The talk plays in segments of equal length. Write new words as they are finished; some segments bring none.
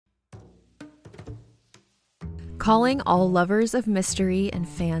Calling all lovers of mystery and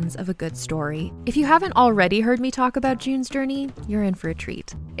fans of a good story. If you haven't already heard me talk about June's Journey, you're in for a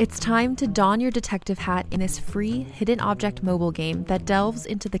treat. It's time to don your detective hat in this free hidden object mobile game that delves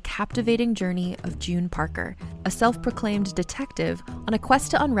into the captivating journey of June Parker, a self-proclaimed detective on a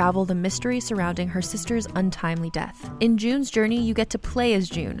quest to unravel the mystery surrounding her sister's untimely death. In June's Journey, you get to play as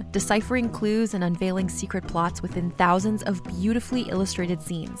June, deciphering clues and unveiling secret plots within thousands of beautifully illustrated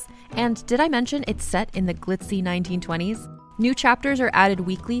scenes. And did I mention it's set in the glitzy 1920s? New chapters are added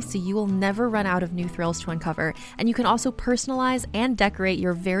weekly, so you will never run out of new thrills to uncover, and you can also personalize and decorate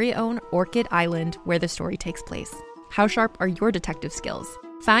your very own Orchid Island where the story takes place. How sharp are your detective skills?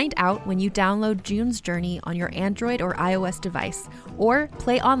 Find out when you download June's Journey on your Android or iOS device, or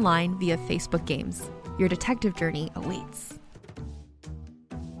play online via Facebook Games. Your detective journey awaits.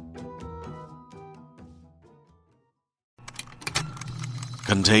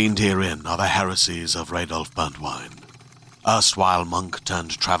 Contained herein are the heresies of Radolf Burntwine, erstwhile monk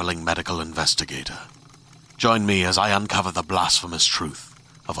turned traveling medical investigator. Join me as I uncover the blasphemous truth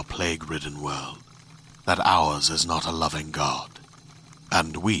of a plague-ridden world, that ours is not a loving God,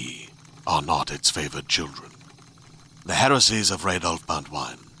 and we are not its favored children. The heresies of Radolf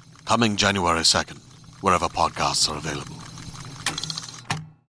Burntwine, coming January 2nd, wherever podcasts are available.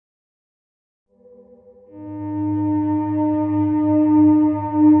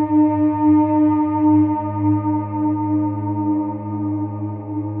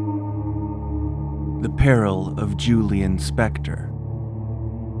 The Peril of Julian Specter.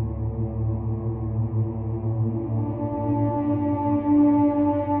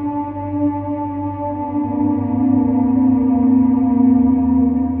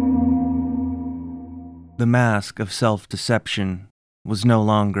 The mask of self-deception was no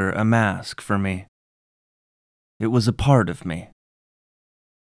longer a mask for me. It was a part of me.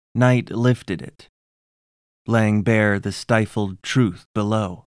 Night lifted it, laying bare the stifled truth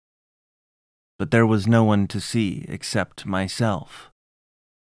below. But there was no one to see except myself.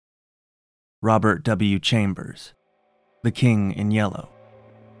 Robert W. Chambers, The King in Yellow.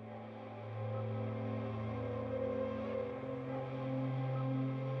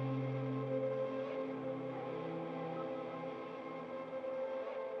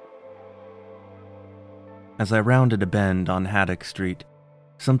 As I rounded a bend on Haddock Street,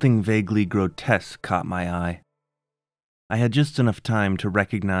 something vaguely grotesque caught my eye. I had just enough time to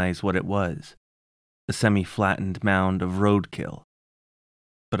recognize what it was. A semi-flattened mound of roadkill,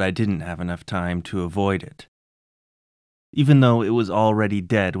 but I didn't have enough time to avoid it. Even though it was already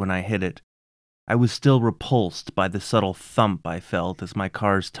dead when I hit it, I was still repulsed by the subtle thump I felt as my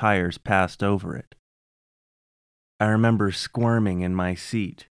car's tires passed over it. I remember squirming in my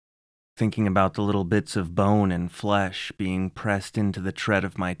seat, thinking about the little bits of bone and flesh being pressed into the tread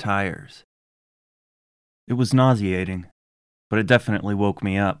of my tires. It was nauseating, but it definitely woke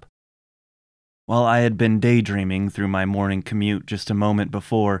me up. While I had been daydreaming through my morning commute just a moment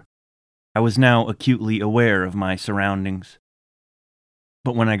before, I was now acutely aware of my surroundings.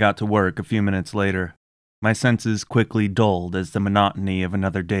 But when I got to work a few minutes later, my senses quickly dulled as the monotony of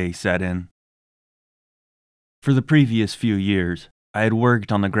another day set in. For the previous few years, I had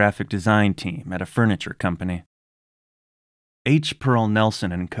worked on the graphic design team at a furniture company. H. Peril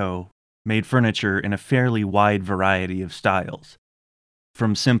Nelson & Co. made furniture in a fairly wide variety of styles,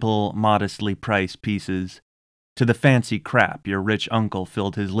 from simple, modestly priced pieces to the fancy crap your rich uncle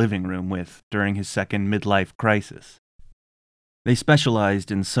filled his living room with during his second midlife crisis. They specialized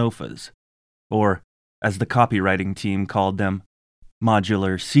in sofas, or, as the copywriting team called them,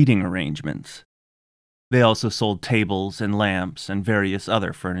 modular seating arrangements. They also sold tables and lamps and various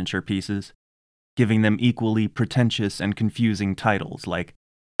other furniture pieces, giving them equally pretentious and confusing titles like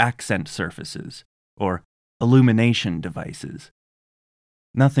accent surfaces or illumination devices.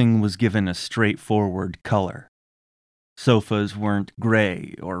 Nothing was given a straightforward color. Sofas weren't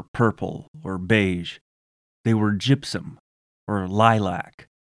gray or purple or beige. They were gypsum or lilac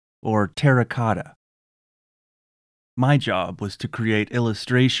or terracotta. My job was to create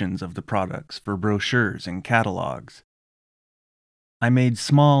illustrations of the products for brochures and catalogs. I made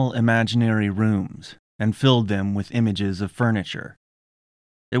small imaginary rooms and filled them with images of furniture.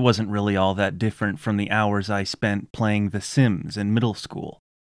 It wasn't really all that different from the hours I spent playing The Sims in middle school.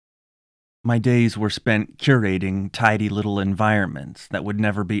 My days were spent curating tidy little environments that would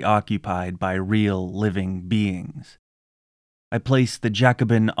never be occupied by real, living beings. I placed the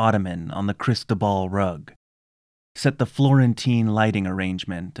Jacobin ottoman on the Cristobal rug, set the Florentine lighting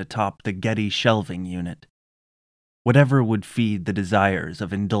arrangement atop the Getty shelving unit. Whatever would feed the desires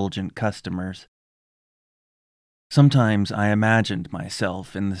of indulgent customers. Sometimes I imagined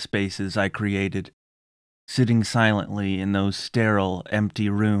myself in the spaces I created, sitting silently in those sterile, empty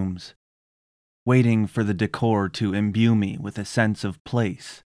rooms, waiting for the decor to imbue me with a sense of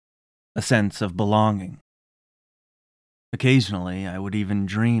place, a sense of belonging. Occasionally, I would even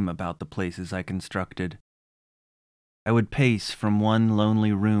dream about the places I constructed. I would pace from one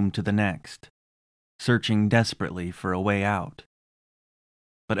lonely room to the next, searching desperately for a way out.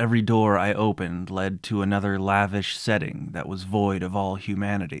 But every door I opened led to another lavish setting that was void of all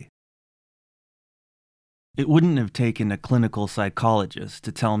humanity. It wouldn't have taken a clinical psychologist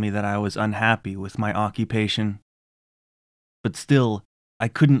to tell me that I was unhappy with my occupation. But still, I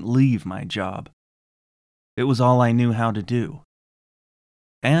couldn't leave my job. It was all I knew how to do.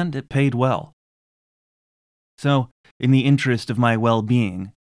 And it paid well. So, in the interest of my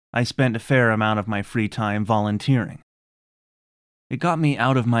well-being, I spent a fair amount of my free time volunteering. It got me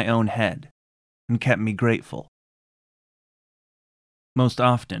out of my own head and kept me grateful. Most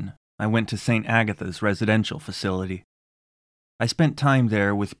often, I went to St. Agatha's residential facility. I spent time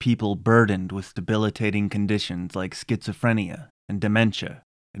there with people burdened with debilitating conditions like schizophrenia and dementia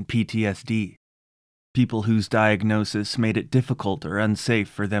and PTSD. People whose diagnosis made it difficult or unsafe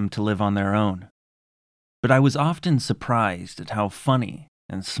for them to live on their own. But I was often surprised at how funny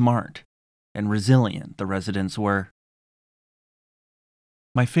and smart and resilient the residents were.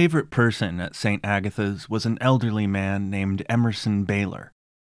 My favorite person at St. Agatha's was an elderly man named Emerson Baylor.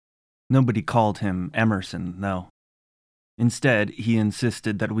 Nobody called him Emerson, though. Instead, he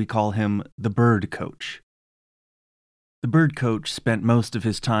insisted that we call him the Bird Coach. The Bird Coach spent most of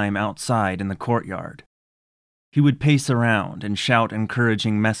his time outside in the courtyard. He would pace around and shout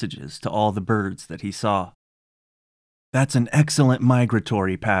encouraging messages to all the birds that he saw. "That's an excellent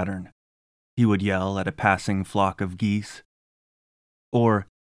migratory pattern," he would yell at a passing flock of geese. Or,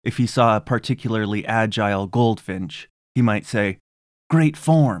 if he saw a particularly agile goldfinch, he might say, "Great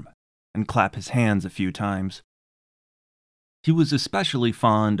form," and clap his hands a few times. He was especially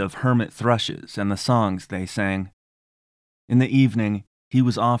fond of hermit thrushes and the songs they sang. In the evening, he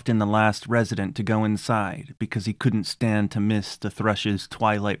was often the last resident to go inside because he couldn't stand to miss the thrush's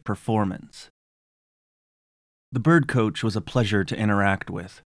twilight performance. The Bird Coach was a pleasure to interact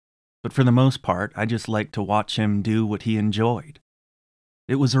with, but for the most part, I just liked to watch him do what he enjoyed.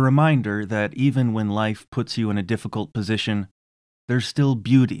 It was a reminder that even when life puts you in a difficult position, there's still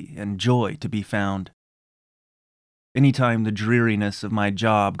beauty and joy to be found. Anytime the dreariness of my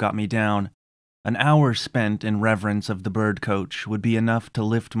job got me down, an hour spent in reverence of the Bird Coach would be enough to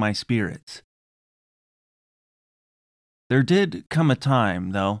lift my spirits. There did come a time,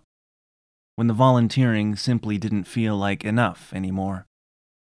 though, when the volunteering simply didn't feel like enough anymore.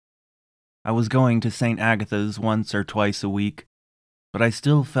 I was going to St. Agatha's once or twice a week, but I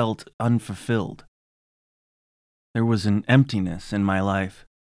still felt unfulfilled. There was an emptiness in my life,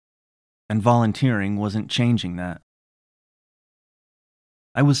 and volunteering wasn't changing that.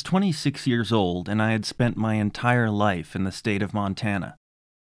 I was 26 years old, and I had spent my entire life in the state of Montana.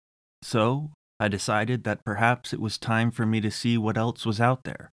 So, I decided that perhaps it was time for me to see what else was out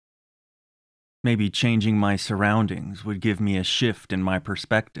there. Maybe changing my surroundings would give me a shift in my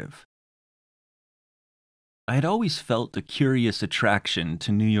perspective. I had always felt a curious attraction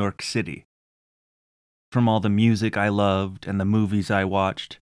to New York City. From all the music I loved and the movies I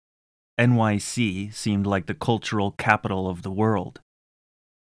watched, NYC seemed like the cultural capital of the world.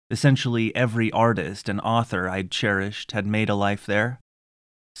 Essentially every artist and author I'd cherished had made a life there,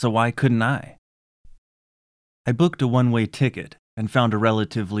 so why couldn't I? I booked a one-way ticket and found a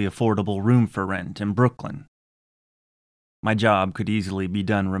relatively affordable room for rent in Brooklyn. My job could easily be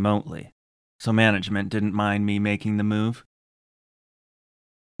done remotely, so management didn't mind me making the move.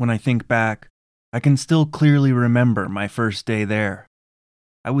 When I think back, I can still clearly remember my first day there.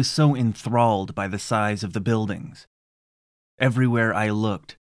 I was so enthralled by the size of the buildings. Everywhere I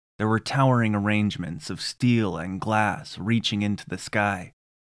looked, there were towering arrangements of steel and glass reaching into the sky.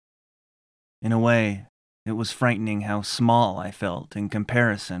 In a way, it was frightening how small I felt in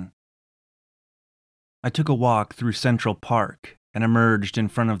comparison. I took a walk through Central Park and emerged in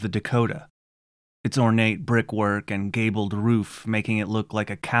front of the Dakota, its ornate brickwork and gabled roof making it look like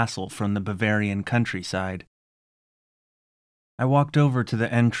a castle from the Bavarian countryside. I walked over to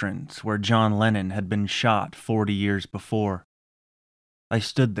the entrance where John Lennon had been shot 40 years before. I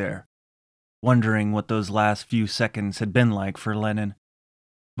stood there, wondering what those last few seconds had been like for Lennon,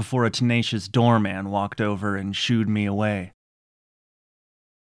 before a tenacious doorman walked over and shooed me away.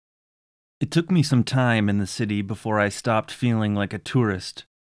 It took me some time in the city before I stopped feeling like a tourist.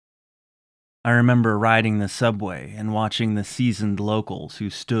 I remember riding the subway and watching the seasoned locals who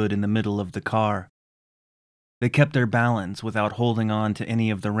stood in the middle of the car. They kept their balance without holding on to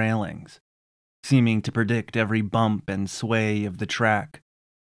any of the railings, seeming to predict every bump and sway of the track,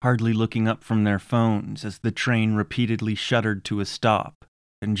 hardly looking up from their phones as the train repeatedly shuddered to a stop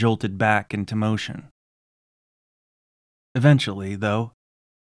and jolted back into motion. Eventually, though,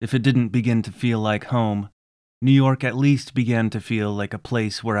 if it didn't begin to feel like home, New York at least began to feel like a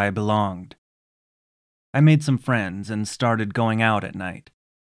place where I belonged. I made some friends and started going out at night.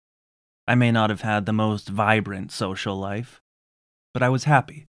 I may not have had the most vibrant social life, but I was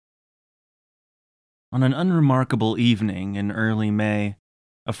happy. On an unremarkable evening in early May,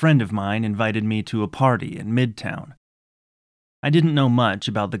 a friend of mine invited me to a party in Midtown. I didn't know much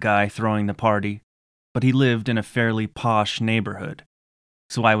about the guy throwing the party, but he lived in a fairly posh neighborhood,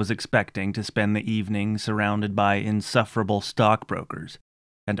 so I was expecting to spend the evening surrounded by insufferable stockbrokers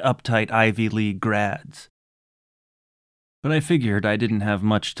and uptight Ivy League grads. But I figured I didn't have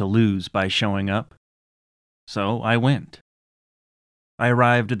much to lose by showing up, so I went. I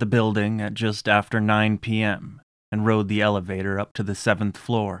arrived at the building at just after 9 p.m. and rode the elevator up to the 7th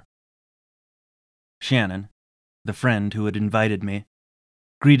floor. Shannon, the friend who had invited me,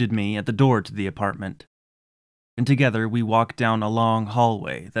 greeted me at the door to the apartment, and together we walked down a long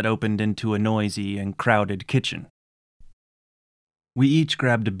hallway that opened into a noisy and crowded kitchen. We each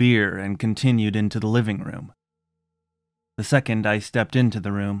grabbed a beer and continued into the living room. The second I stepped into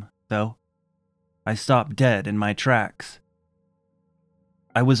the room, though, I stopped dead in my tracks.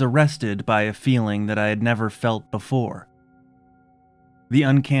 I was arrested by a feeling that I had never felt before. The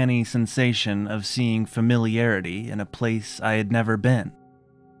uncanny sensation of seeing familiarity in a place I had never been.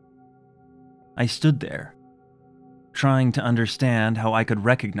 I stood there, trying to understand how I could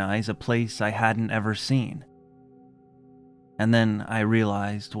recognize a place I hadn't ever seen. And then I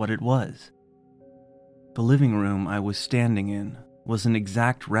realized what it was. The living room I was standing in was an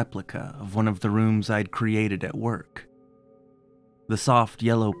exact replica of one of the rooms I'd created at work. The soft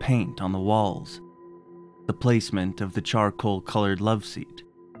yellow paint on the walls, the placement of the charcoal-colored love seat,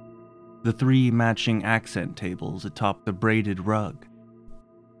 the 3 matching accent tables atop the braided rug,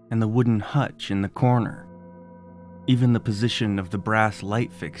 and the wooden hutch in the corner, even the position of the brass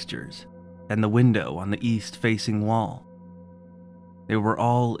light fixtures and the window on the east-facing wall. They were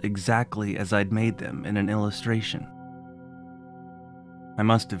all exactly as I'd made them in an illustration. I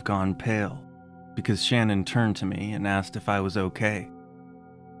must have gone pale, because Shannon turned to me and asked if I was okay.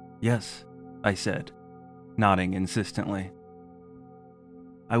 Yes, I said, nodding insistently.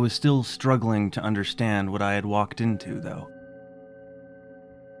 I was still struggling to understand what I had walked into, though.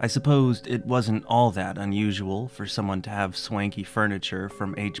 I supposed it wasn't all that unusual for someone to have swanky furniture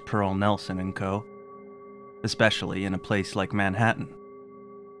from H. Peril Nelson & Co., especially in a place like Manhattan.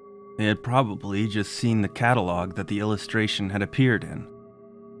 They had probably just seen the catalog that the illustration had appeared in,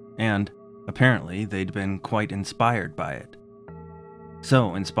 and apparently they'd been quite inspired by it.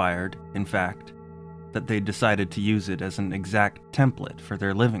 So inspired, in fact, that they'd decided to use it as an exact template for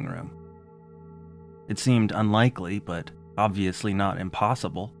their living room. It seemed unlikely, but obviously not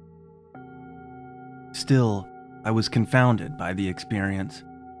impossible. Still, I was confounded by the experience,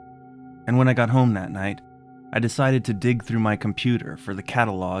 and when I got home that night, I decided to dig through my computer for the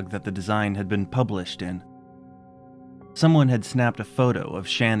catalog that the design had been published in. Someone had snapped a photo of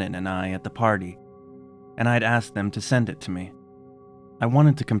Shannon and I at the party, and I'd asked them to send it to me. I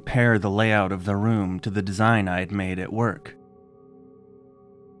wanted to compare the layout of the room to the design I had made at work.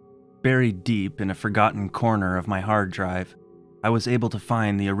 Buried deep in a forgotten corner of my hard drive, I was able to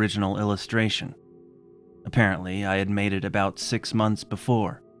find the original illustration. Apparently, I had made it about 6 months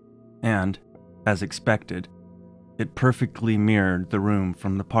before, and, as expected, it perfectly mirrored the room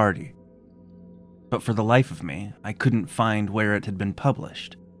from the party. But for the life of me, I couldn't find where it had been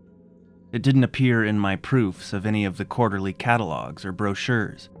published. It didn't appear in my proofs of any of the quarterly catalogs or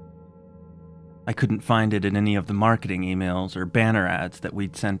brochures. I couldn't find it in any of the marketing emails or banner ads that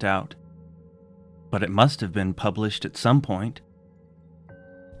we'd sent out. But it must have been published at some point.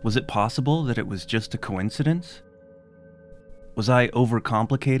 Was it possible that it was just a coincidence? Was I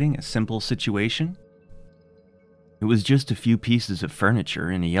overcomplicating a simple situation? It was just a few pieces of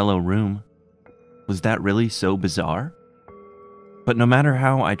furniture in a yellow room. Was that really so bizarre? But no matter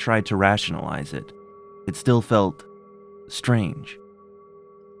how I tried to rationalize it, it still felt strange.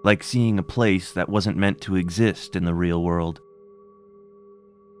 Like seeing a place that wasn't meant to exist in the real world.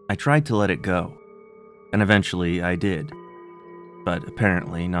 I tried to let it go, and eventually I did, but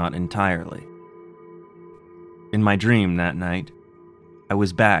apparently not entirely. In my dream that night, I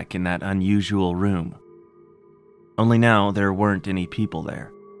was back in that unusual room. Only now there weren't any people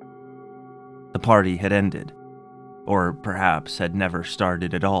there. The party had ended, or perhaps had never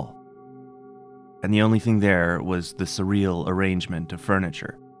started at all. And the only thing there was the surreal arrangement of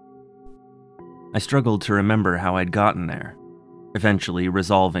furniture. I struggled to remember how I'd gotten there, eventually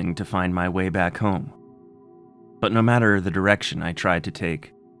resolving to find my way back home. But no matter the direction I tried to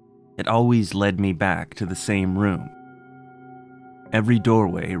take, it always led me back to the same room. Every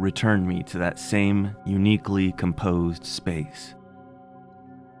doorway returned me to that same uniquely composed space.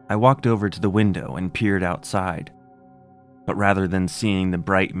 I walked over to the window and peered outside, but rather than seeing the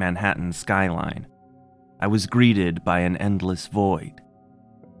bright Manhattan skyline, I was greeted by an endless void.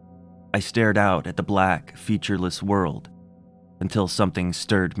 I stared out at the black, featureless world until something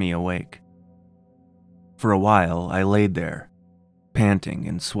stirred me awake. For a while, I laid there, panting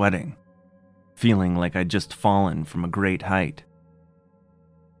and sweating, feeling like I'd just fallen from a great height.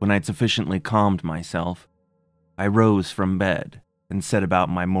 When I'd sufficiently calmed myself, I rose from bed and set about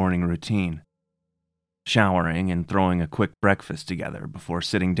my morning routine, showering and throwing a quick breakfast together before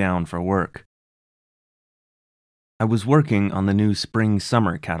sitting down for work. I was working on the new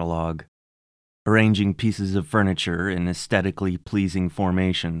spring-summer catalog, arranging pieces of furniture in aesthetically pleasing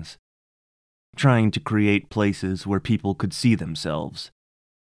formations, trying to create places where people could see themselves,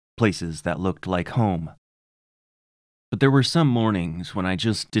 places that looked like home. But there were some mornings when I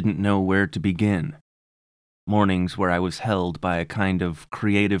just didn't know where to begin, mornings where I was held by a kind of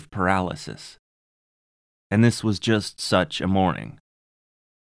creative paralysis. And this was just such a morning.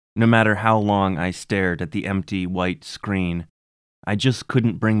 No matter how long I stared at the empty white screen, I just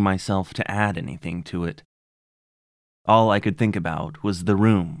couldn't bring myself to add anything to it. All I could think about was the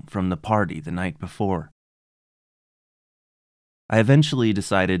room from the party the night before. I eventually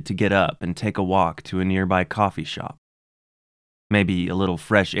decided to get up and take a walk to a nearby coffee shop. Maybe a little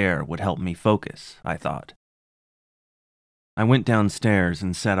fresh air would help me focus, I thought. I went downstairs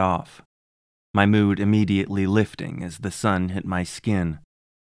and set off, my mood immediately lifting as the sun hit my skin.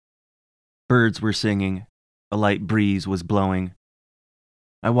 Birds were singing, a light breeze was blowing.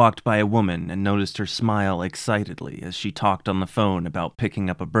 I walked by a woman and noticed her smile excitedly as she talked on the phone about picking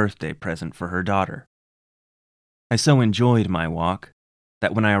up a birthday present for her daughter. I so enjoyed my walk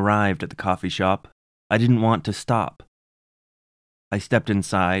that when I arrived at the coffee shop, I didn't want to stop. I stepped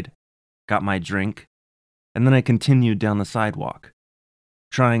inside, got my drink, and then I continued down the sidewalk,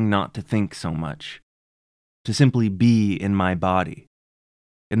 trying not to think so much, to simply be in my body,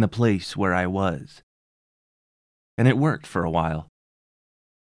 in the place where I was. And it worked for a while.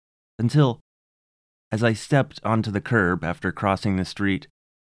 Until, as I stepped onto the curb after crossing the street,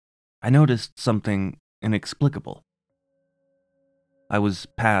 I noticed something inexplicable. I was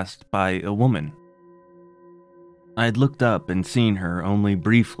passed by a woman. I had looked up and seen her only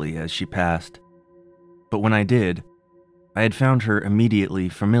briefly as she passed, but when I did, I had found her immediately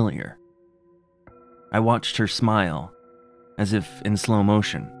familiar. I watched her smile, as if in slow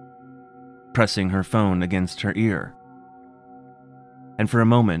motion, pressing her phone against her ear. And for a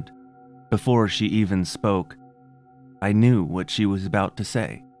moment, before she even spoke, I knew what she was about to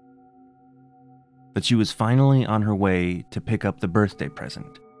say. That she was finally on her way to pick up the birthday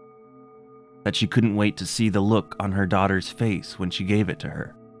present. That she couldn't wait to see the look on her daughter's face when she gave it to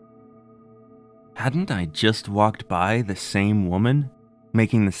her. Hadn't I just walked by the same woman,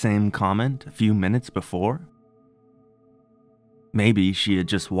 making the same comment a few minutes before? Maybe she had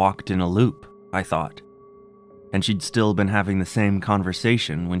just walked in a loop, I thought, and she'd still been having the same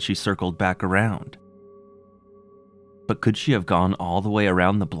conversation when she circled back around. But could she have gone all the way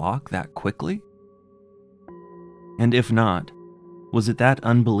around the block that quickly? And if not, was it that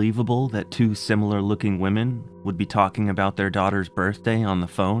unbelievable that two similar-looking women would be talking about their daughter's birthday on the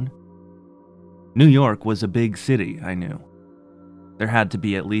phone? New York was a big city, I knew. There had to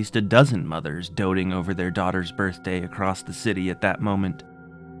be at least a dozen mothers doting over their daughter's birthday across the city at that moment.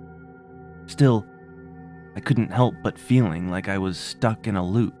 Still, I couldn't help but feeling like I was stuck in a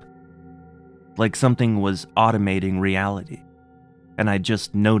loop. Like something was automating reality, and I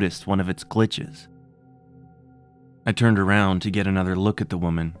just noticed one of its glitches. I turned around to get another look at the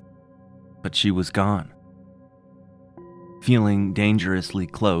woman, but she was gone. Feeling dangerously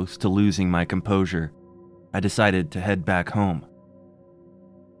close to losing my composure, I decided to head back home.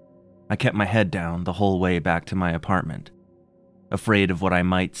 I kept my head down the whole way back to my apartment, afraid of what I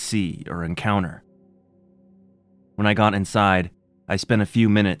might see or encounter. When I got inside, I spent a few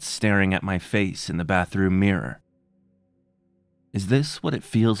minutes staring at my face in the bathroom mirror. Is this what it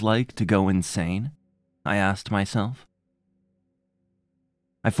feels like to go insane? I asked myself.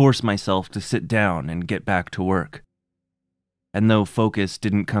 I forced myself to sit down and get back to work. And though focus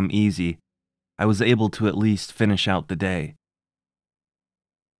didn't come easy, I was able to at least finish out the day.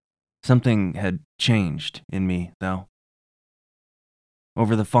 Something had changed in me, though.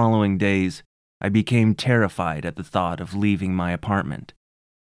 Over the following days, I became terrified at the thought of leaving my apartment.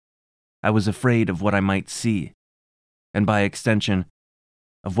 I was afraid of what I might see, and by extension,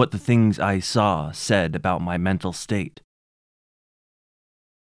 of what the things I saw said about my mental state.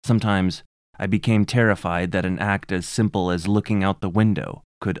 Sometimes I became terrified that an act as simple as looking out the window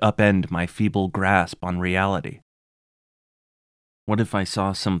could upend my feeble grasp on reality. What if I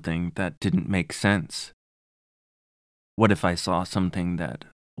saw something that didn't make sense? What if I saw something that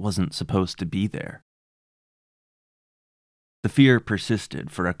wasn't supposed to be there? The fear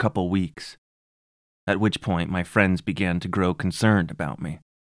persisted for a couple weeks, at which point my friends began to grow concerned about me.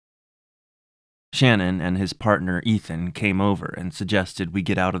 Shannon and his partner Ethan came over and suggested we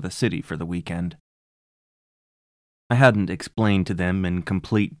get out of the city for the weekend. I hadn't explained to them in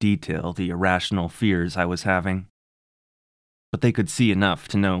complete detail the irrational fears I was having, but they could see enough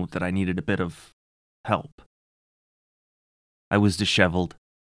to know that I needed a bit of help. I was disheveled,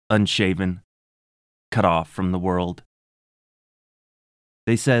 unshaven, cut off from the world.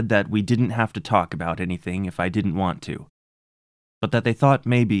 They said that we didn't have to talk about anything if I didn't want to, but that they thought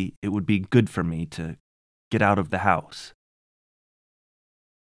maybe it would be good for me to get out of the house.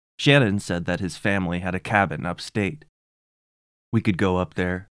 Shannon said that his family had a cabin upstate. We could go up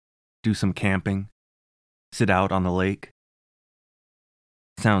there, do some camping, sit out on the lake.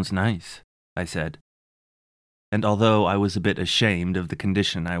 Sounds nice, I said. And although I was a bit ashamed of the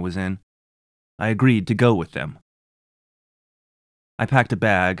condition I was in, I agreed to go with them. I packed a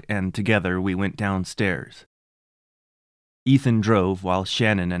bag, and together we went downstairs. Ethan drove while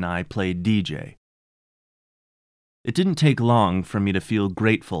Shannon and I played DJ. It didn't take long for me to feel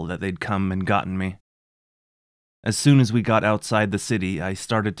grateful that they'd come and gotten me. As soon as we got outside the city, I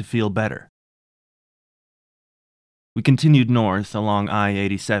started to feel better. We continued north along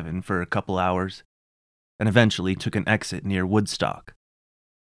I-87 for a couple hours, and eventually took an exit near Woodstock.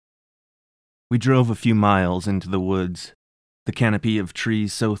 We drove a few miles into the woods, the canopy of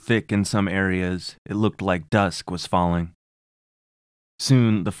trees so thick in some areas it looked like dusk was falling.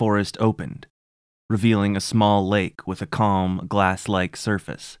 Soon the forest opened, revealing a small lake with a calm, glass-like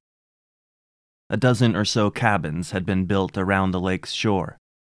surface. A dozen or so cabins had been built around the lake's shore,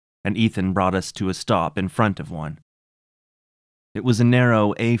 and Ethan brought us to a stop in front of one. It was a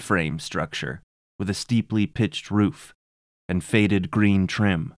narrow A-frame structure with a steeply pitched roof and faded green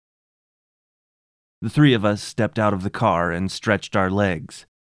trim. The three of us stepped out of the car and stretched our legs.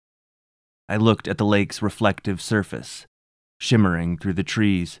 I looked at the lake's reflective surface, shimmering through the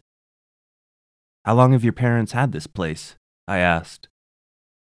trees. "How long have your parents had this place?" I asked.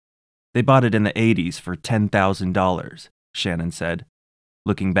 "They bought it in the 80s for $10,000, Shannon said,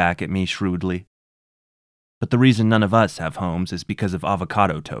 looking back at me shrewdly. "But the reason none of us have homes is because of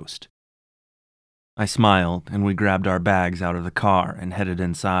avocado toast." I smiled, and we grabbed our bags out of the car and headed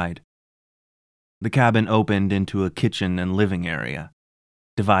inside. The cabin opened into a kitchen and living area,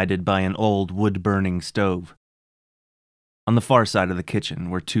 divided by an old wood-burning stove. On the far side of the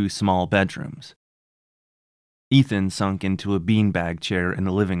kitchen were 2 small bedrooms. Ethan sunk into a beanbag chair in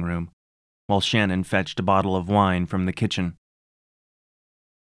the living room, while Shannon fetched a bottle of wine from the kitchen.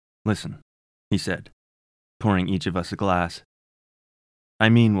 "Listen," he said, pouring each of us a glass. "I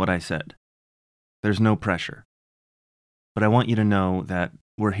mean what I said. There's no pressure. But I want you to know that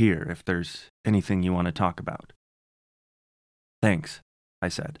we're here if there's anything you want to talk about." "Thanks," I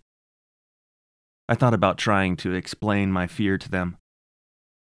said. I thought about trying to explain my fear to them.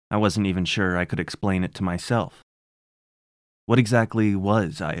 I wasn't even sure I could explain it to myself. What exactly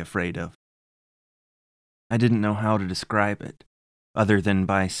was I afraid of? I didn't know how to describe it, other than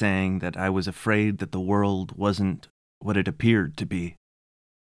by saying that I was afraid that the world wasn't what it appeared to be.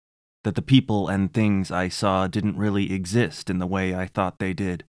 That the people and things I saw didn't really exist in the way I thought they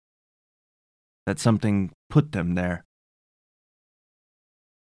did. That something put them there.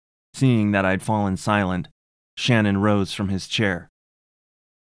 Seeing that I'd fallen silent, Shannon rose from his chair.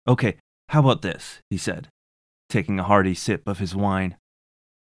 "Okay, how about this?" he said, taking a hearty sip of his wine.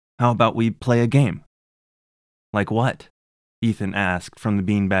 "How about we play a game?" "Like what?" Ethan asked from the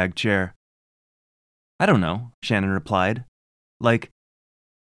beanbag chair. "I don't know," Shannon replied. "Like...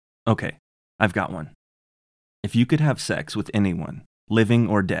 Okay, I've got one. If you could have sex with anyone, living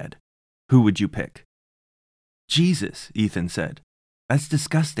or dead, who would you pick?" "Jesus," Ethan said. "That's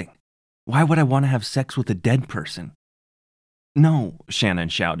disgusting. Why would I want to have sex with a dead person?" "No," Shannon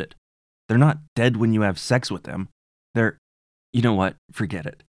shouted. "They're not dead when you have sex with them. They're... You know what? Forget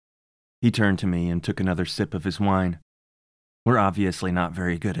it." He turned to me and took another sip of his wine. "We're obviously not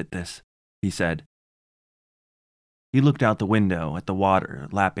very good at this," he said. He looked out the window at the water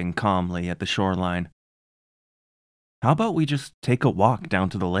lapping calmly at the shoreline. "How about we just take a walk down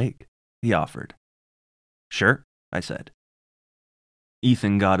to the lake?" he offered. "Sure," I said.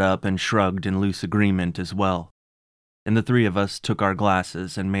 Ethan got up and shrugged in loose agreement as well, and the three of us took our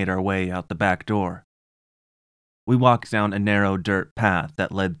glasses and made our way out the back door. We walked down a narrow dirt path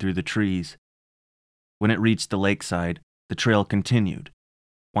that led through the trees. When it reached the lakeside, the trail continued,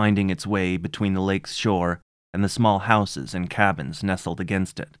 winding its way between the lake's shore and the small houses and cabins nestled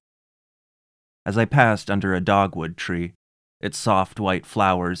against it. As I passed under a dogwood tree, its soft white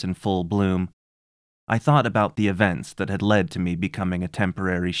flowers in full bloom, I thought about the events that had led to me becoming a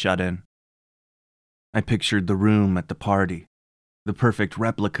temporary shut-in. I pictured the room at the party, the perfect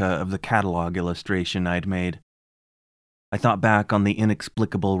replica of the catalog illustration I'd made. I thought back on the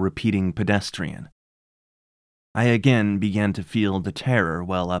inexplicable repeating pedestrian. I again began to feel the terror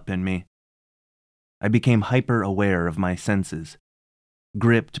well up in me. I became hyper-aware of my senses,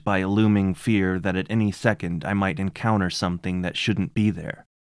 gripped by a looming fear that at any second I might encounter something that shouldn't be there.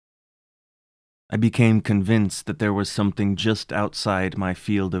 I became convinced that there was something just outside my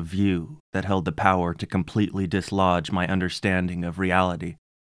field of view that held the power to completely dislodge my understanding of reality.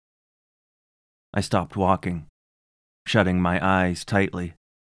 I stopped walking, shutting my eyes tightly.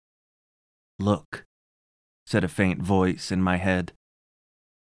 "Look," said a faint voice in my head,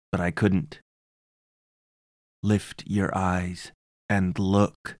 but I couldn't. "Lift your eyes and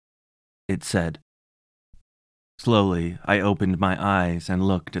look," it said. Slowly, I opened my eyes and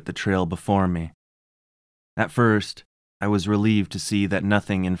looked at the trail before me. At first, I was relieved to see that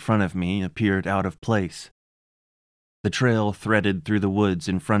nothing in front of me appeared out of place. The trail threaded through the woods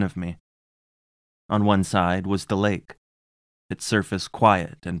in front of me. On one side was the lake, its surface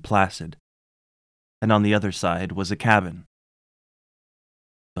quiet and placid, and on the other side was a cabin.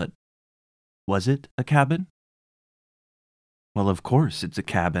 But was it a cabin? Well, of course it's a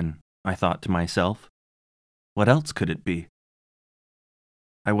cabin, I thought to myself. What else could it be?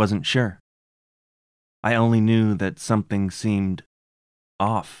 I wasn't sure. I only knew that something seemed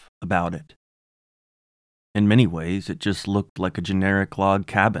off about it. In many ways, it just looked like a generic log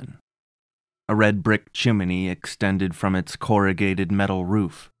cabin. A red brick chimney extended from its corrugated metal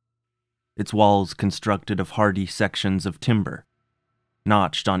roof, its walls constructed of hardy sections of timber,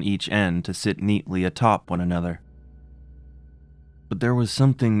 notched on each end to sit neatly atop one another. But there was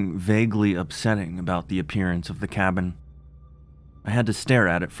something vaguely upsetting about the appearance of the cabin. I had to stare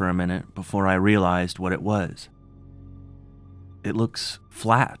at it for a minute before I realized what it was. It looks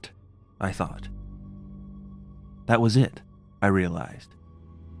flat, I thought. That was it, I realized.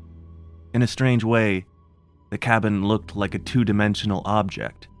 In a strange way, the cabin looked like a two-dimensional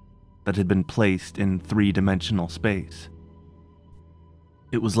object that had been placed in three-dimensional space.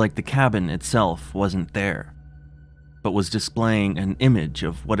 It was like the cabin itself wasn't there, but was displaying an image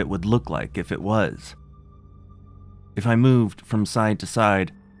of what it would look like if it was. If I moved from side to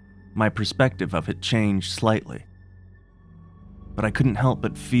side, my perspective of it changed slightly. But I couldn't help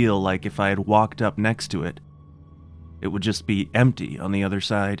but feel like if I had walked up next to it, it would just be empty on the other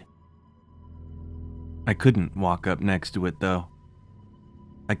side. I couldn't walk up next to it, though.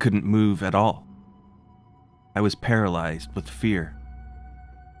 I couldn't move at all. I was paralyzed with fear.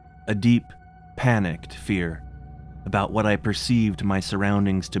 A deep, panicked fear about what I perceived my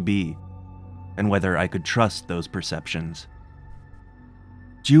surroundings to be, and whether I could trust those perceptions.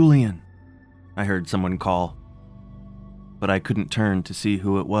 "Julian," I heard someone call, but I couldn't turn to see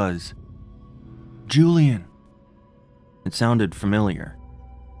who it was. "Julian." It sounded familiar,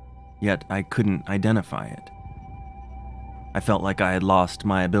 yet I couldn't identify it. I felt like I had lost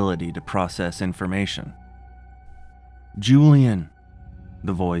my ability to process information. "Julian,"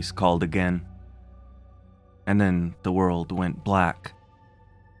 the voice called again, and then the world went black.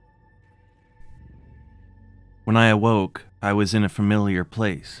 When I awoke, I was in a familiar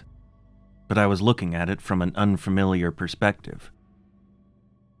place, but I was looking at it from an unfamiliar perspective.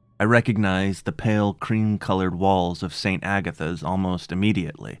 I recognized the pale cream-colored walls of St. Agatha's almost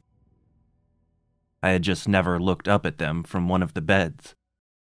immediately. I had just never looked up at them from one of the beds.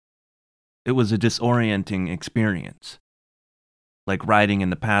 It was a disorienting experience, like riding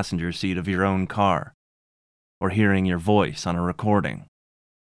in the passenger seat of your own car, or hearing your voice on a recording.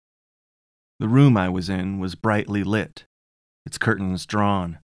 The room I was in was brightly lit, its curtains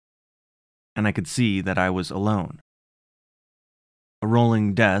drawn, and I could see that I was alone. A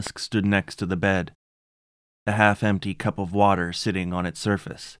rolling desk stood next to the bed, a half-empty cup of water sitting on its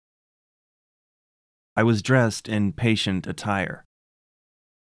surface. I was dressed in patient attire,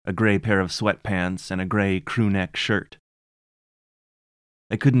 a gray pair of sweatpants and a gray crewneck shirt.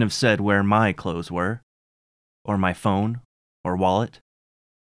 I couldn't have said where my clothes were, or my phone, or wallet.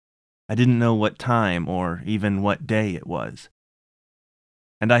 I didn't know what time or even what day it was.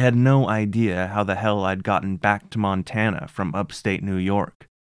 and I had no idea how the hell I'd gotten back to Montana from upstate New York.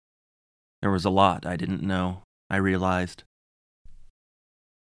 There was a lot I didn't know, I realized.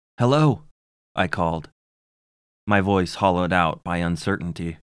 "Hello," I called, my voice hollowed out by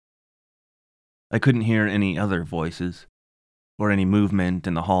uncertainty. I couldn't hear any other voices, or any movement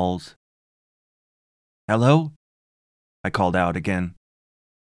in the halls. "Hello?" I called out again.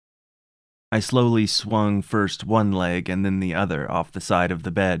 I slowly swung first one leg and then the other off the side of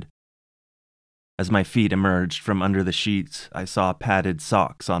the bed. As my feet emerged from under the sheets, I saw padded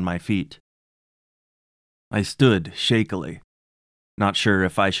socks on my feet. I stood shakily, not sure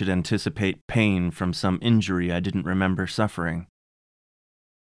if I should anticipate pain from some injury I didn't remember suffering.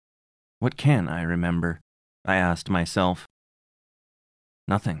 What can I remember? I asked myself.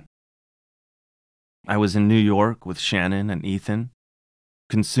 Nothing. I was in New York with Shannon and Ethan,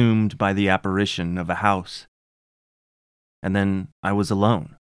 consumed by the apparition of a house. And then I was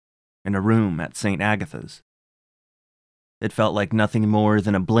alone, in a room at St. Agatha's. It felt like nothing more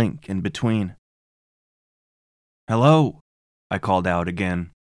than a blink in between. "Hello," I called out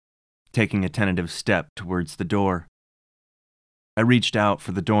again, taking a tentative step towards the door. I reached out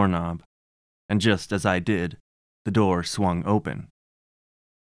for the doorknob, and just as I did, the door swung open.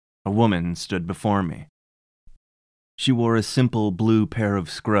 A woman stood before me. She wore a simple blue pair of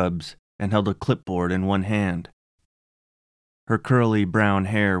scrubs and held a clipboard in one hand. Her curly brown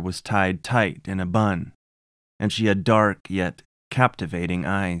hair was tied tight in a bun, and she had dark yet captivating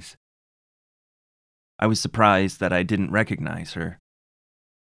eyes. I was surprised that I didn't recognize her.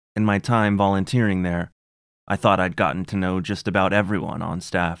 In my time volunteering there, I thought I'd gotten to know just about everyone on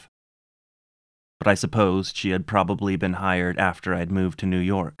staff. But I supposed she had probably been hired after I'd moved to New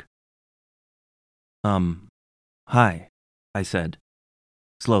York. Hi," I said,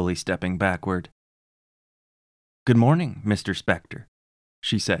 slowly stepping backward. "Good morning, Mr. Specter,"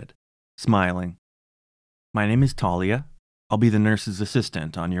 she said, smiling. "My name is Talia. I'll be the nurse's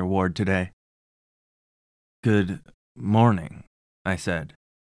assistant on your ward today." "Good morning," I said,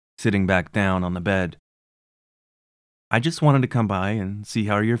 sitting back down on the bed. "I just wanted to come by and see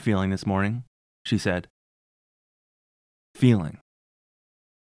how you're feeling this morning," she said. "Feeling?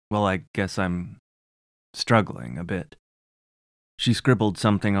 Well, I guess I'm struggling a bit." She scribbled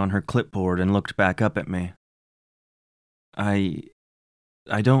something on her clipboard and looked back up at me. I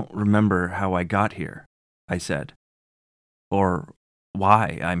don't remember how I got here," I said. "Or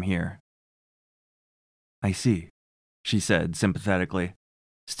why I'm here." "I see," she said sympathetically,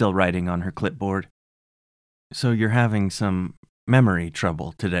 still writing on her clipboard. "So you're having some memory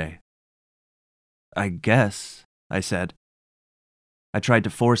trouble today?" "I guess," I said. I tried to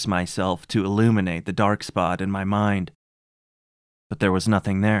force myself to illuminate the dark spot in my mind, but there was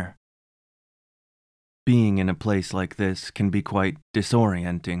nothing there. "Being in a place like this can be quite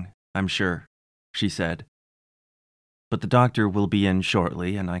disorienting, I'm sure," she said. "But the doctor will be in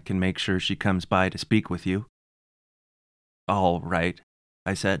shortly, and I can make sure she comes by to speak with you." "All right,"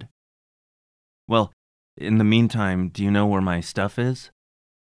 I said. "Well, in the meantime, do you know where my stuff is?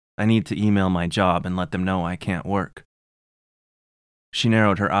 I need to email my job and let them know I can't work." She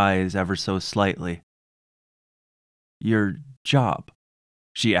narrowed her eyes ever so slightly. "Your job?"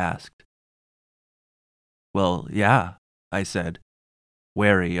 she asked. "Well, yeah," I said,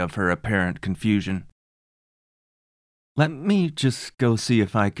 wary of her apparent confusion. "Let me just go see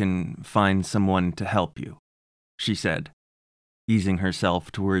if I can find someone to help you," she said, easing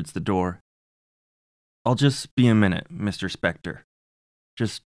herself towards the door. "I'll just be a minute, Mr. Specter.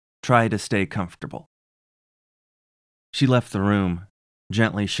 Just try to stay comfortable." She left the room,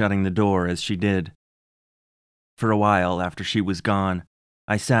 gently shutting the door as she did. For a while after she was gone,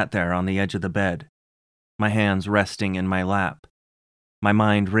 I sat there on the edge of the bed, my hands resting in my lap, my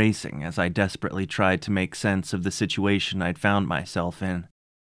mind racing as I desperately tried to make sense of the situation I'd found myself in.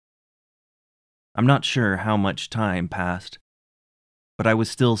 I'm not sure how much time passed, but I was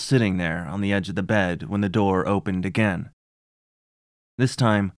still sitting there on the edge of the bed when the door opened again. This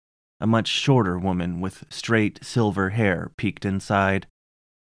time, a much shorter woman with straight silver hair peeked inside.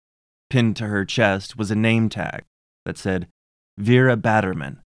 Pinned to her chest was a name tag that said, "Vera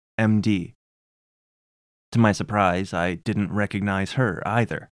Batterman, M.D. To my surprise, I didn't recognize her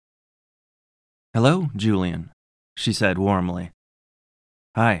either. "Hello, Julian," she said warmly.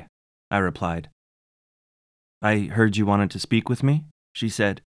 "Hi," I replied. "I heard you wanted to speak with me," she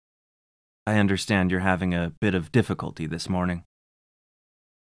said. "I understand you're having a bit of difficulty this morning."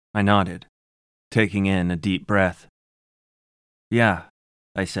 I nodded, taking in a deep breath. "Yeah,"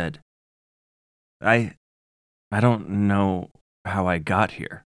 I said. I don't know how I got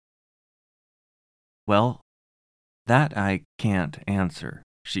here." "Well, that I can't answer,"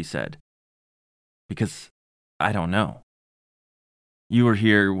 she said. Because I don't know. You were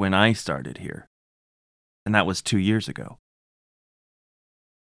here when I started here, and that was 2 years ago.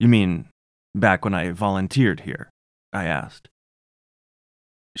 You mean back when I volunteered here? I asked.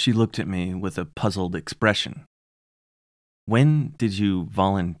 She looked at me with a puzzled expression. When did you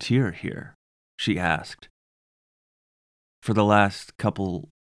volunteer here? She asked. For the last couple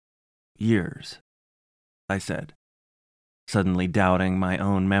years, I said, suddenly doubting my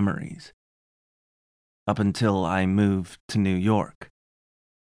own memories. Up until I moved to New York.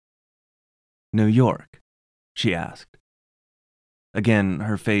 New York? She asked. Again,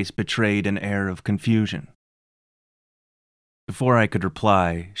 her face betrayed an air of confusion. Before I could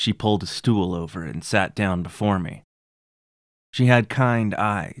reply, she pulled a stool over and sat down before me. She had kind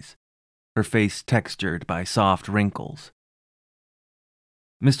eyes, her face textured by soft wrinkles.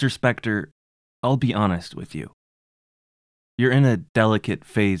 Mr. Specter, I'll be honest with you. You're in a delicate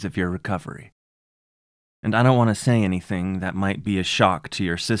phase of your recovery, and I don't want to say anything that might be a shock to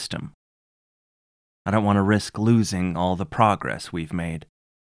your system. I don't want to risk losing all the progress we've made.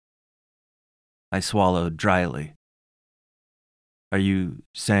 I swallowed dryly. Are you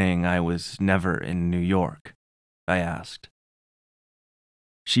saying I was never in New York? I asked.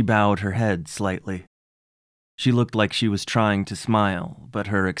 She bowed her head slightly. She looked like she was trying to smile, but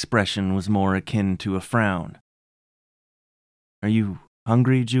her expression was more akin to a frown. Are you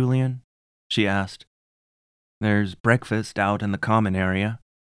hungry, Julian? She asked. There's breakfast out in the common area.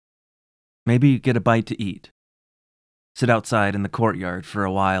 Maybe get a bite to eat. Sit outside in the courtyard for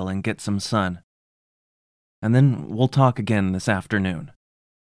a while and get some sun. And then we'll talk again this afternoon.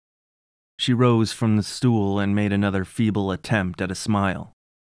 She rose from the stool and made another feeble attempt at a smile.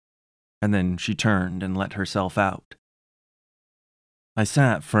 And then she turned and let herself out. I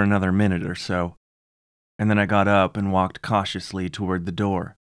sat for another minute or so, and then I got up and walked cautiously toward the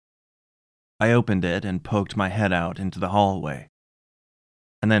door. I opened it and poked my head out into the hallway.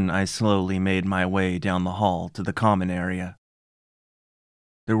 And then I slowly made my way down the hall to the common area.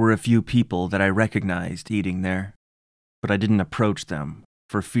 There were a few people that I recognized eating there, but I didn't approach them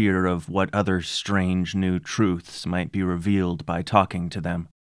for fear of what other strange new truths might be revealed by talking to them.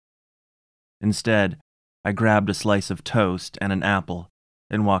 Instead, I grabbed a slice of toast and an apple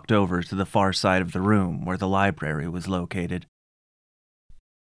and walked over to the far side of the room where the library was located.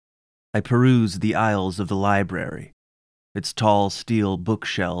 I perused the aisles of the library, its tall steel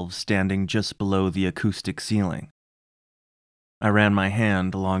bookshelves standing just below the acoustic ceiling. I ran my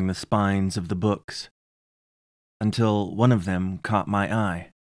hand along the spines of the books, until one of them caught my eye.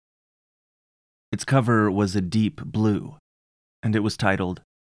 Its cover was a deep blue, and it was titled,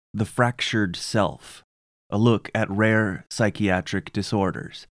 The Fractured Self, a look at rare psychiatric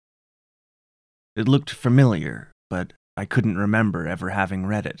disorders. It looked familiar, but I couldn't remember ever having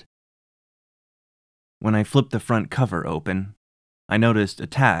read it. When I flipped the front cover open, I noticed a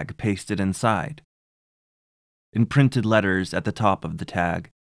tag pasted inside. In printed letters at the top of the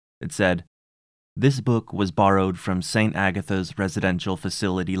tag, it said, "This book was borrowed from St. Agatha's Residential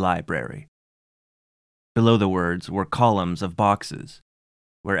Facility Library." Below the words were columns of boxes,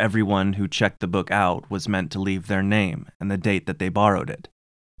 where everyone who checked the book out was meant to leave their name and the date that they borrowed it.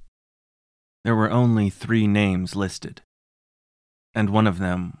 There were only 3 names listed, and one of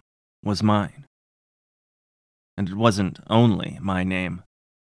them was mine. And it wasn't only my name,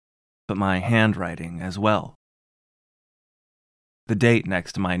 but my handwriting as well. The date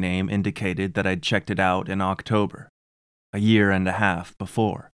next to my name indicated that I'd checked it out in October, a year and a half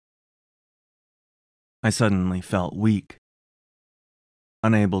before. I suddenly felt weak.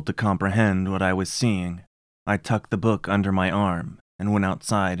 Unable to comprehend what I was seeing, I tucked the book under my arm and went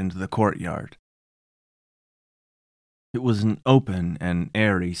outside into the courtyard. It was an open and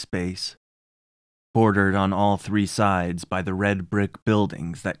airy space, bordered on all 3 sides by the red brick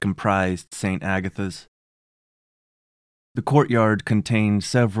buildings that comprised St. Agatha's. The courtyard contained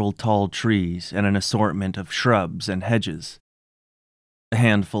several tall trees and an assortment of shrubs and hedges. A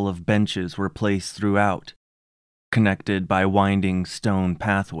handful of benches were placed throughout, connected by winding stone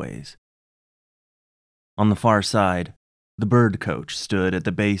pathways. On the far side, the bird coach stood at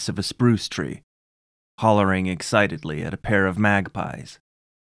the base of a spruce tree, hollering excitedly at a pair of magpies.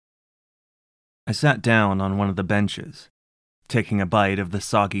 I sat down on one of the benches, taking a bite of the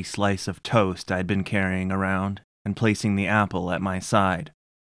soggy slice of toast I'd been carrying around and placing the apple at my side.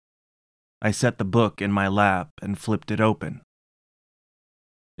 I set the book in my lap and flipped it open.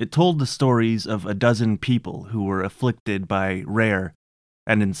 It told the stories of a dozen people who were afflicted by rare,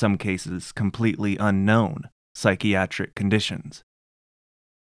 and in some cases completely unknown, psychiatric conditions.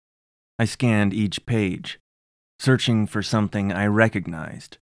 I scanned each page, searching for something I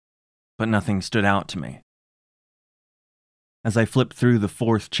recognized, but nothing stood out to me. As I flipped through the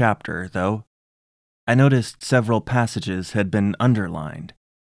 4th chapter, though, I noticed several passages had been underlined.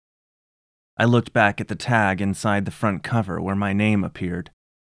 I looked back at the tag inside the front cover where my name appeared.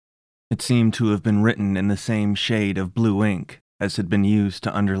 It seemed to have been written in the same shade of blue ink as had been used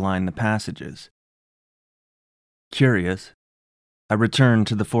to underline the passages. Curious, I returned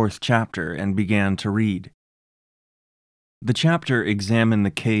to the 4th chapter and began to read. The chapter examined the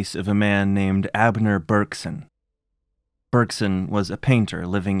case of a man named Abner Berkson. Berkson was a painter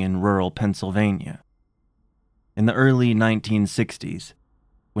living in rural Pennsylvania. In the early 1960s,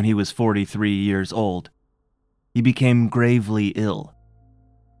 when he was 43 years old, he became gravely ill.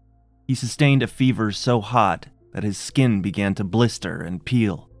 He sustained a fever so hot that his skin began to blister and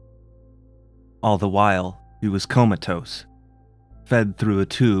peel. All the while, he was comatose, fed through a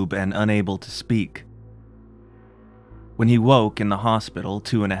tube and unable to speak. When he woke in the hospital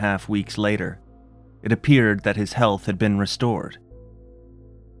 2.5 weeks later, it appeared that his health had been restored.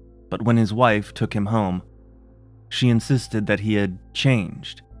 But when his wife took him home, she insisted that he had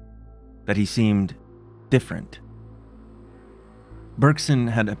changed, that he seemed different. Berkson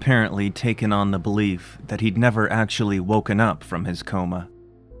had apparently taken on the belief that he'd never actually woken up from his coma,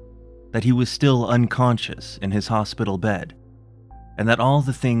 that he was still unconscious in his hospital bed, and that all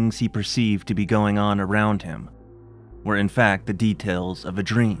the things he perceived to be going on around him were in fact the details of a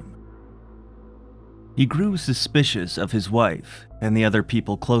dream. He grew suspicious of his wife and the other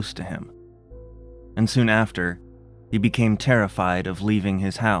people close to him, and soon after, he became terrified of leaving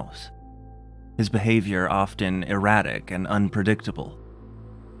his house, his behavior often erratic and unpredictable.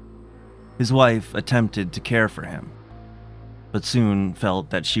 His wife attempted to care for him, but soon felt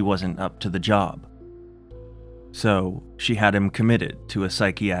that she wasn't up to the job. So she had him committed to a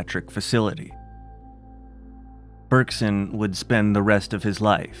psychiatric facility. Berkson would spend the rest of his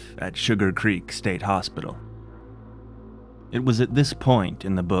life at Sugar Creek State Hospital. It was at this point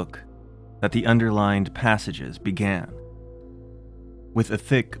in the book that the underlined passages began. With a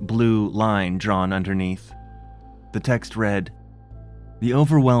thick blue line drawn underneath, the text read, "The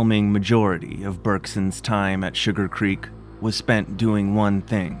overwhelming majority of Berkson's time at Sugar Creek was spent doing one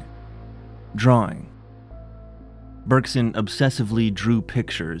thing: drawing. Berkson obsessively drew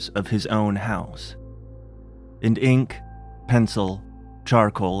pictures of his own house. In ink, pencil,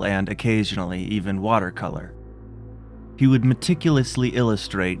 charcoal, and occasionally even watercolor. He would meticulously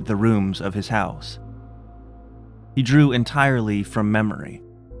illustrate the rooms of his house. He drew entirely from memory,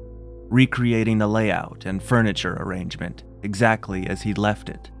 recreating the layout and furniture arrangement exactly as he'd left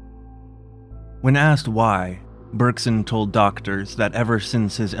it. When asked why, Berkson told doctors that ever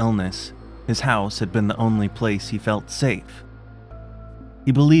since his illness, his house had been the only place he felt safe.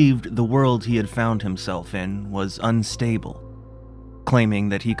 He believed the world he had found himself in was unstable, claiming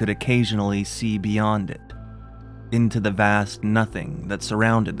that he could occasionally see beyond it, into the vast nothing that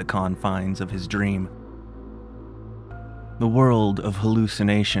surrounded the confines of his dream. "The world of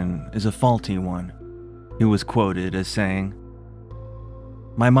hallucination is a faulty one," he was quoted as saying.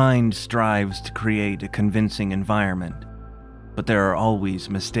 "My mind strives to create a convincing environment, but there are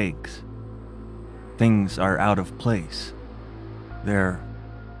always mistakes. Things are out of place. They're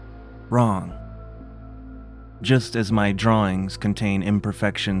wrong. Just as my drawings contain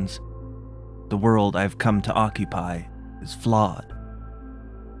imperfections, the world I've come to occupy is flawed."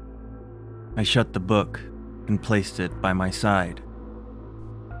 I shut the book and placed it by my side.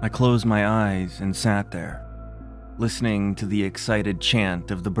 I closed my eyes and sat there, listening to the excited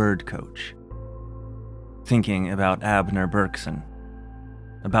chant of the bird coach, thinking about Abner Berkson,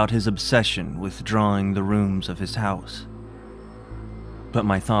 about his obsession with drawing the rooms of his house. But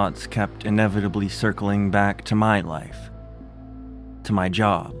my thoughts kept inevitably circling back to my life, to my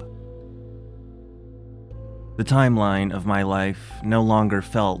job. The timeline of my life no longer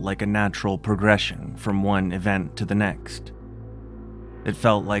felt like a natural progression from one event to the next. It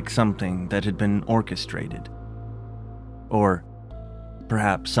felt like something that had been orchestrated. Or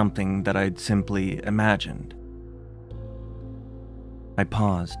perhaps something that I'd simply imagined. I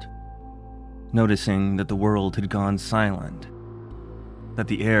paused, noticing that the world had gone silent, that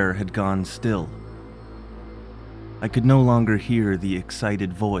the air had gone still. I could no longer hear the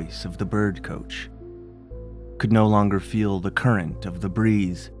excited voice of the bird coach, could no longer feel the current of the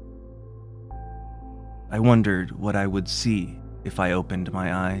breeze. I wondered what I would see if I opened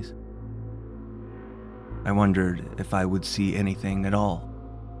my eyes. I wondered if I would see anything at all.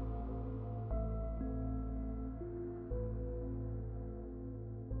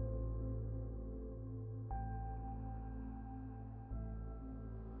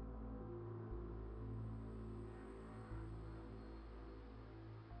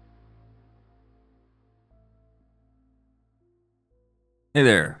 Hey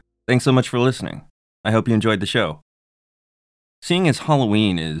there. Thanks so much for listening. I hope you enjoyed the show. Seeing as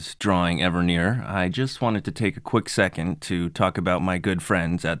Halloween is drawing ever near, I just wanted to take a quick second to talk about my good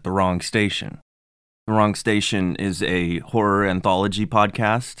friends at The Wrong Station. The Wrong Station is a horror anthology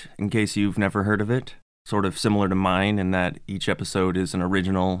podcast, in case you've never heard of it. Sort of similar to mine in that each episode is an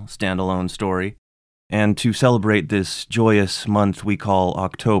original, standalone story. And to celebrate this joyous month we call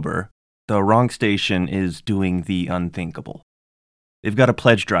October, The Wrong Station is doing the unthinkable. They've got a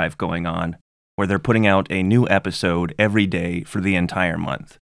pledge drive going on, where they're putting out a new episode every day for the entire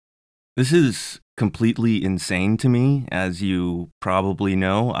month. This is completely insane to me. As you probably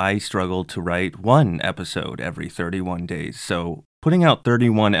know, I struggle to write one episode every 31 days, so putting out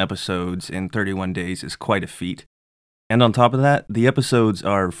 31 episodes in 31 days is quite a feat. And on top of that, the episodes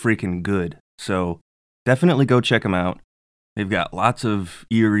are freaking good, so definitely go check them out. They've got lots of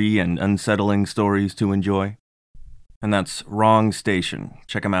eerie and unsettling stories to enjoy. And that's Wrong Station.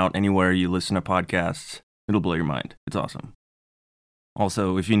 Check them out anywhere you listen to podcasts. It'll blow your mind. It's awesome.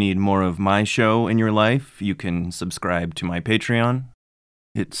 Also, if you need more of my show in your life, you can subscribe to my Patreon.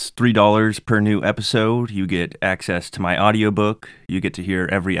 It's $3 per new episode. You get access to my audiobook. You get to hear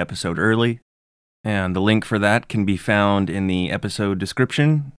every episode early. And the link for that can be found in the episode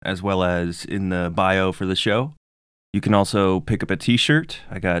description, as well as in the bio for the show. You can also pick up a t-shirt.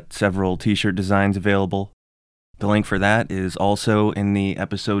 I got several t-shirt designs available. The link for that is also in the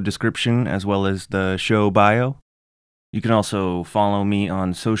episode description, as well as the show bio. You can also follow me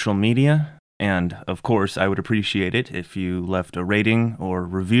on social media, and of course, I would appreciate it if you left a rating or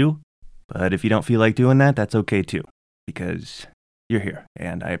review. But if you don't feel like doing that, that's okay too, because you're here,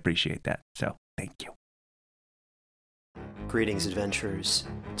 and I appreciate that, so thank you. Greetings, adventurers.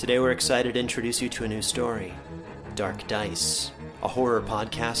 Today we're excited to introduce you to a new story, Dark Dice, a horror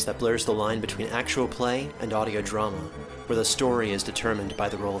podcast that blurs the line between actual play and audio drama, where the story is determined by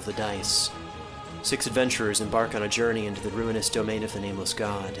the roll of the dice. 6 adventurers embark on a journey into the ruinous domain of the Nameless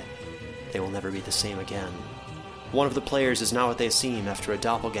God. They will never be the same again. One of the players is not what they seem after a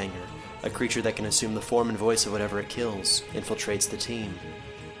doppelganger, a creature that can assume the form and voice of whatever it kills, infiltrates the team.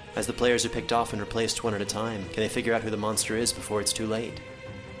 As the players are picked off and replaced one at a time, can they figure out who the monster is before it's too late?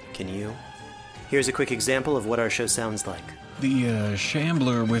 Can you? Here's a quick example of what our show sounds like. The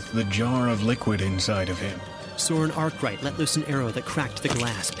shambler with the jar of liquid inside of him. Soren Arkwright let loose an arrow that cracked the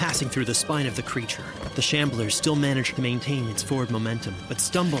glass, passing through the spine of the creature. The shambler still managed to maintain its forward momentum, but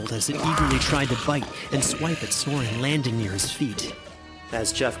stumbled as it eagerly tried to bite and swipe at Soren, landing near his feet.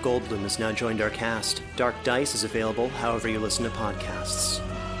 As Jeff Goldblum has now joined our cast, Dark Dice is available however you listen to podcasts.